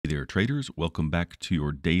Hey there, traders. Welcome back to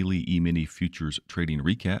your daily E-mini futures trading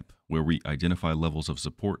recap, where we identify levels of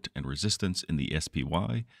support and resistance in the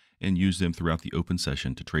SPY and use them throughout the open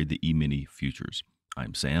session to trade the E-mini futures.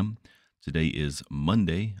 I'm Sam. Today is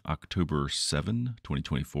Monday, October 7,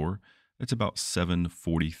 2024. It's about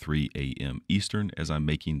 7:43 a.m. Eastern as I'm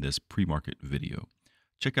making this pre-market video.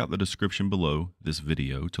 Check out the description below this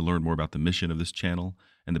video to learn more about the mission of this channel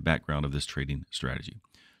and the background of this trading strategy.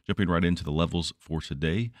 Jumping right into the levels for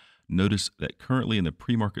today, notice that currently in the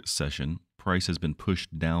pre-market session, price has been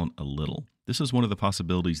pushed down a little. This is one of the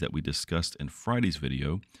possibilities that we discussed in Friday's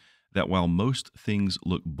video, that while most things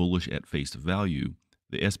look bullish at face value,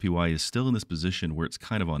 the SPY is still in this position where it's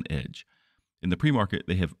kind of on edge. In the pre-market,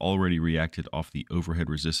 they have already reacted off the overhead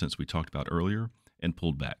resistance we talked about earlier and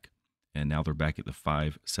pulled back. And now they're back at the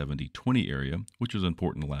 570.20 area, which was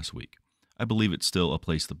important last week. I believe it's still a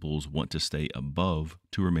place the bulls want to stay above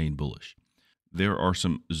to remain bullish. There are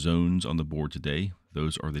some zones on the board today.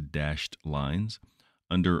 Those are the dashed lines.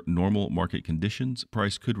 Under normal market conditions,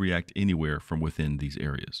 price could react anywhere from within these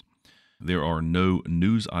areas. There are no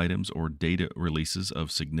news items or data releases of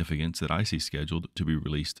significance that I see scheduled to be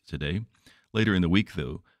released today. Later in the week,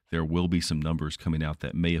 though, there will be some numbers coming out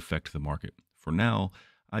that may affect the market. For now,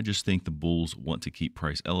 I just think the bulls want to keep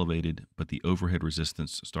price elevated, but the overhead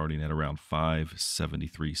resistance starting at around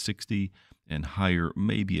 573.60 and higher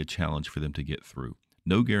may be a challenge for them to get through.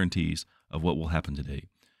 No guarantees of what will happen today,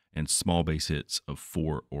 and small base hits of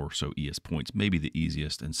 4 or so ES points may be the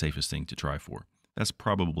easiest and safest thing to try for. That's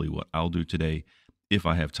probably what I'll do today if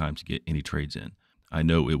I have time to get any trades in. I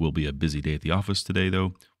know it will be a busy day at the office today,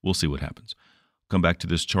 though. We'll see what happens. Come back to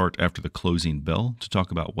this chart after the closing bell to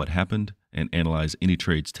talk about what happened and analyze any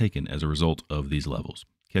trades taken as a result of these levels.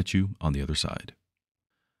 Catch you on the other side.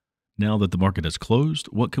 Now that the market has closed,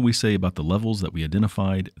 what can we say about the levels that we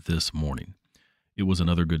identified this morning? It was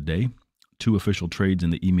another good day. 2 official trades in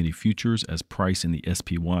the E-mini futures as price in the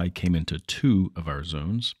SPY came into 2 of our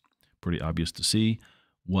zones. Pretty obvious to see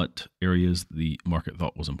what areas the market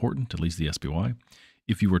thought was important, at least the SPY.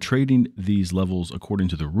 If you were trading these levels according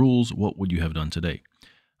to the rules, what would you have done today?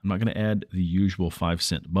 I'm not going to add the usual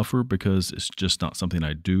 5-cent buffer because it's just not something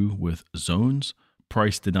I do with zones.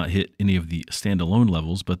 Price did not hit any of the standalone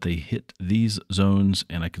levels, but they hit these zones,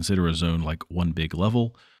 and I consider a zone like one big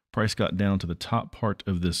level. Price got down to the top part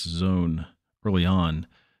of this zone early on.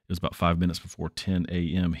 It was about 5 minutes before 10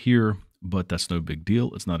 a.m. here, but that's no big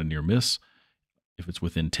deal. It's not a near miss. If it's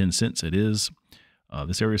within 10 cents, it is.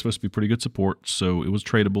 This area is supposed to be pretty good support, so it was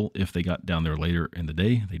tradable if they got down there later in the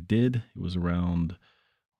day. They did. It was around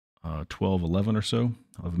 12:11 or so,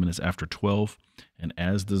 11 minutes after 12. And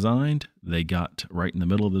as designed, they got right in the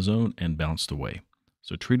middle of the zone and bounced away.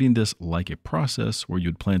 So treating this like a process where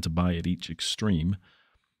you'd plan to buy at each extreme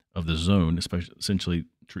of the zone, especially essentially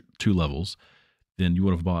 2 levels, then you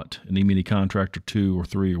would have bought an E-mini contract or 2 or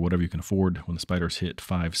 3 or whatever you can afford when the spiders hit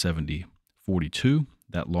 570.42.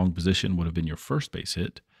 That long position would have been your first base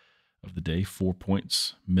hit of the day, 4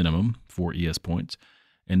 points minimum, 4 ES points.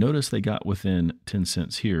 And notice they got within 10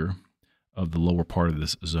 cents here of the lower part of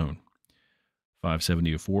this zone,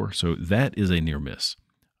 570.04. So that is a near miss.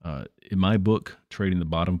 In my book, trading the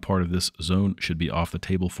bottom part of this zone should be off the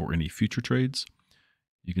table for any future trades.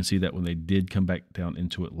 You can see that when they did come back down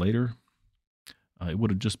into it later, it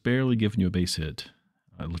would have just barely given you a base hit.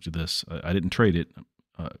 I looked at this. I didn't trade it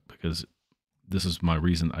because this is my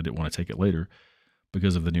reason I didn't want to take it later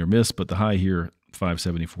because of the near miss. But the high here,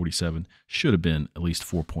 570.47, should have been at least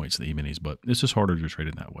 4 points in the E-minis, but it's just harder to trade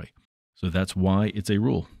in that way. So that's why it's a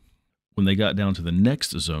rule. When they got down to the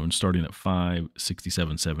next zone, starting at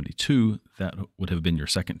 567.72, that would have been your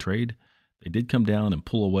second trade. They did come down and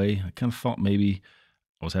pull away. I kind of thought maybe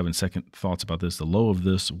I was having second thoughts about this. The low of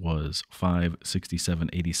this was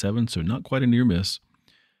 567.87, so not quite a near miss.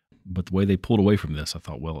 But the way they pulled away from this, I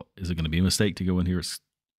thought, well, is it going to be a mistake to go in here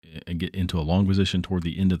and get into a long position toward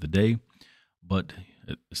the end of the day? But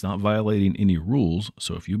it's not violating any rules.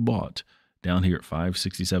 So if you bought down here at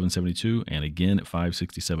 567.72 and again at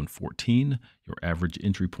 567.14, your average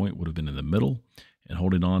entry point would have been in the middle, and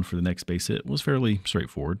holding on for the next base hit was fairly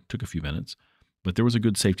straightforward. Took a few minutes, but there was a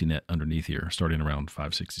good safety net underneath here, starting around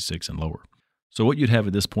 566 and lower. So what you'd have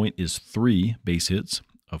at this point is 3 base hits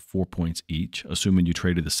of 4 points each, assuming you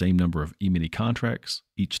traded the same number of E-mini contracts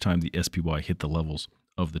each time the SPY hit the levels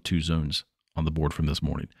of the 2 zones on the board from this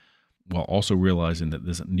morning. While also realizing that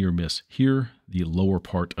this near miss here, the lower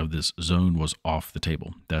part of this zone was off the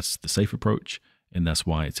table. That's the safe approach, and that's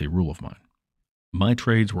why it's a rule of mine. My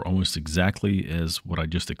trades were almost exactly as what I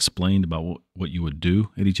just explained about what you would do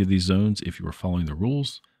at each of these zones if you were following the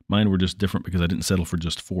rules. Mine were just different because I didn't settle for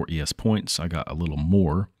just 4 ES points. I got a little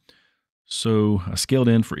more. So I scaled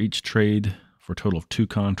in for each trade for a total of 2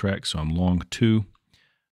 contracts. So I'm long 2.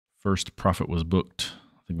 First profit was booked,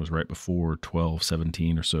 I think it was right before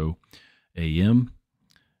 12:17 or so a.m.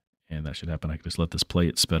 And that should happen. I can just let this play.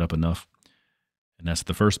 It sped up enough. And that's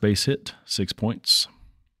the first base hit, 6 points.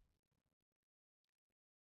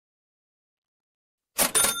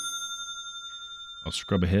 I'll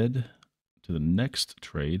scrub ahead to the next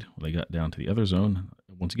trade when they got down to the other zone.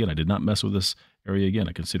 Once again, I did not mess with this area again.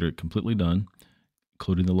 I consider it completely done,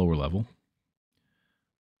 including the lower level.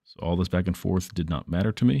 So all this back and forth did not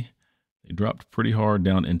matter to me. They dropped pretty hard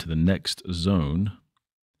down into the next zone.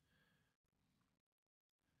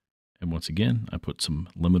 And once again, I put some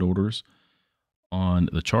limit orders on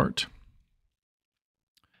the chart.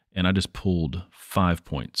 And I just pulled 5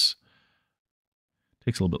 points.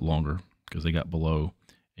 Takes a little bit longer because they got below.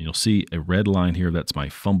 And you'll see a red line here. That's my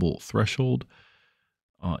fumble threshold.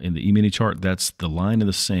 In the E-mini chart, that's the line in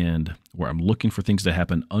the sand where I'm looking for things to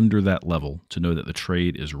happen under that level to know that the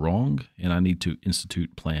trade is wrong and I need to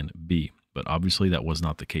institute plan B. But obviously that was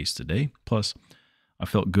not the case today. Plus, I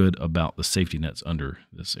felt good about the safety nets under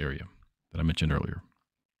this area that I mentioned earlier.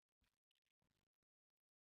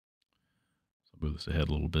 So I'll move this ahead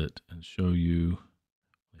a little bit and show you.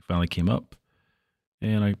 They finally came up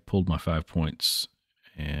and I pulled my 5 points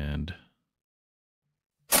and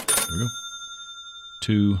there we go.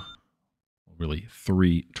 2, really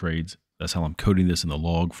 3 trades. That's how I'm coding this in the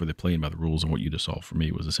log for the playing by the rules. And what you just saw for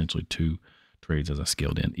me was essentially 2 trades as I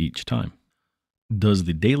scaled in each time. Does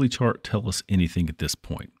the daily chart tell us anything at this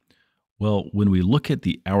point? Well, when we look at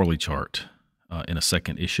the hourly chart in a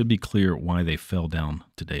second, it should be clear why they fell down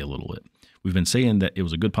today a little bit. We've been saying that it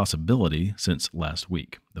was a good possibility since last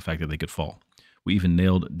week, the fact that they could fall. We even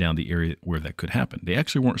nailed down the area where that could happen. They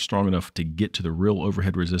actually weren't strong enough to get to the real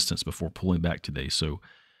overhead resistance before pulling back today. So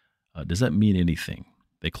does that mean anything?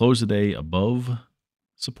 They closed the day above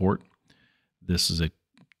support. This is a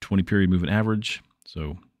 20-period moving average.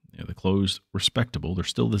 So they closed respectable. They're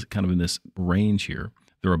still kind of in this range here.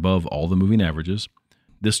 They're above all the moving averages.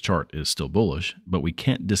 This chart is still bullish, but we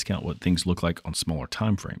can't discount what things look like on smaller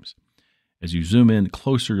time frames. As you zoom in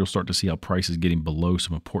closer, you'll start to see how price is getting below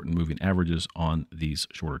some important moving averages on these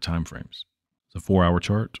shorter time frames. It's a 4-hour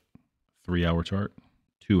chart, 3-hour chart,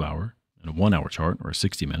 2-hour, and a 1-hour chart, or a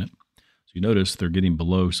 60-minute. So you notice they're getting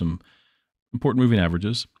below some important moving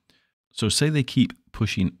averages. So say they keep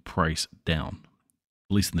pushing price down,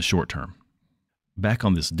 at least in the short term. Back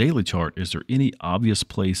on this daily chart, is there any obvious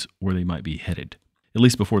place where they might be headed, at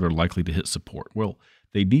least before they're likely to hit support? Well,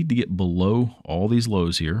 they need to get below all these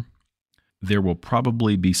lows here. There will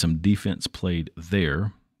probably be some defense played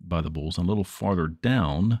there by the bulls. And a little farther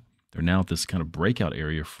down, they're now at this kind of breakout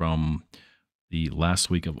area from the last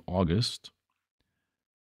week of August.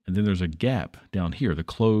 And then there's a gap down here, the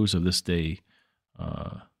close of this day,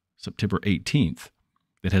 September 18th,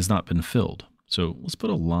 that has not been filled. So let's put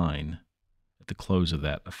a line at the close of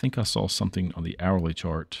that. I think I saw something on the hourly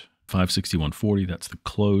chart, 561.40. That's the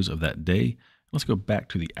close of that day. Let's go back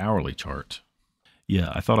to the hourly chart. Yeah,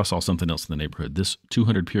 I thought I saw something else in the neighborhood. This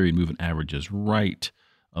 200-period moving average is right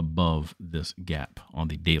above this gap on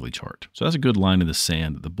the daily chart. So that's a good line in the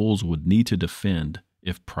sand that the bulls would need to defend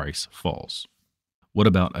if price falls. What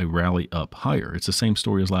about a rally up higher? It's the same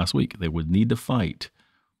story as last week. They would need to fight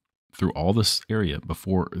through all this area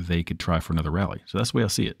before they could try for another rally. So that's the way I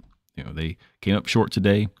see it. They came up short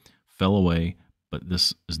today, fell away, but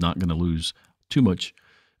this is not going to lose too much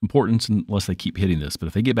importance unless they keep hitting this. But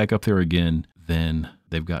if they get back up there again, then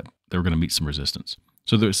they're going to meet some resistance.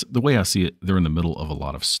 So the way I see it, they're in the middle of a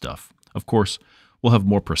lot of stuff. Of course, we'll have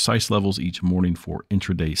more precise levels each morning for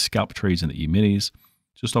intraday scalp trades in the E-minis.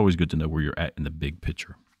 It's just always good to know where you're at in the big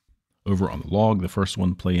picture. Over on the log, the first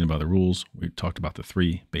one, playing by the rules, we talked about the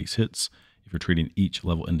 3 base hits. If you're trading each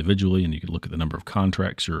level individually, and you can look at the number of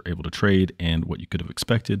contracts you're able to trade and what you could have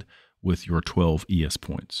expected with your 12 ES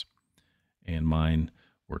points. And mine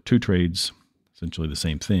were 2 trades, essentially the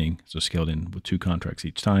same thing. So scaled in with 2 contracts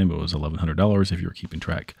each time. It was $1,100 if you were keeping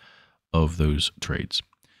track of those trades.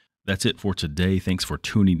 That's it for today. Thanks for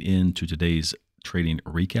tuning in to today's trading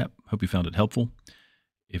recap. Hope you found it helpful.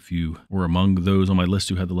 If you were among those on my list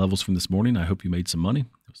who had the levels from this morning, I hope you made some money.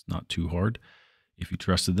 It's not too hard if you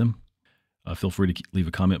trusted them. Feel free to leave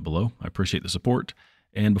a comment below. I appreciate the support.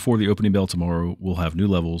 And before the opening bell tomorrow, we'll have new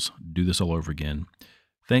levels. Do this all over again.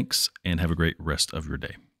 Thanks, and have a great rest of your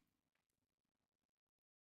day.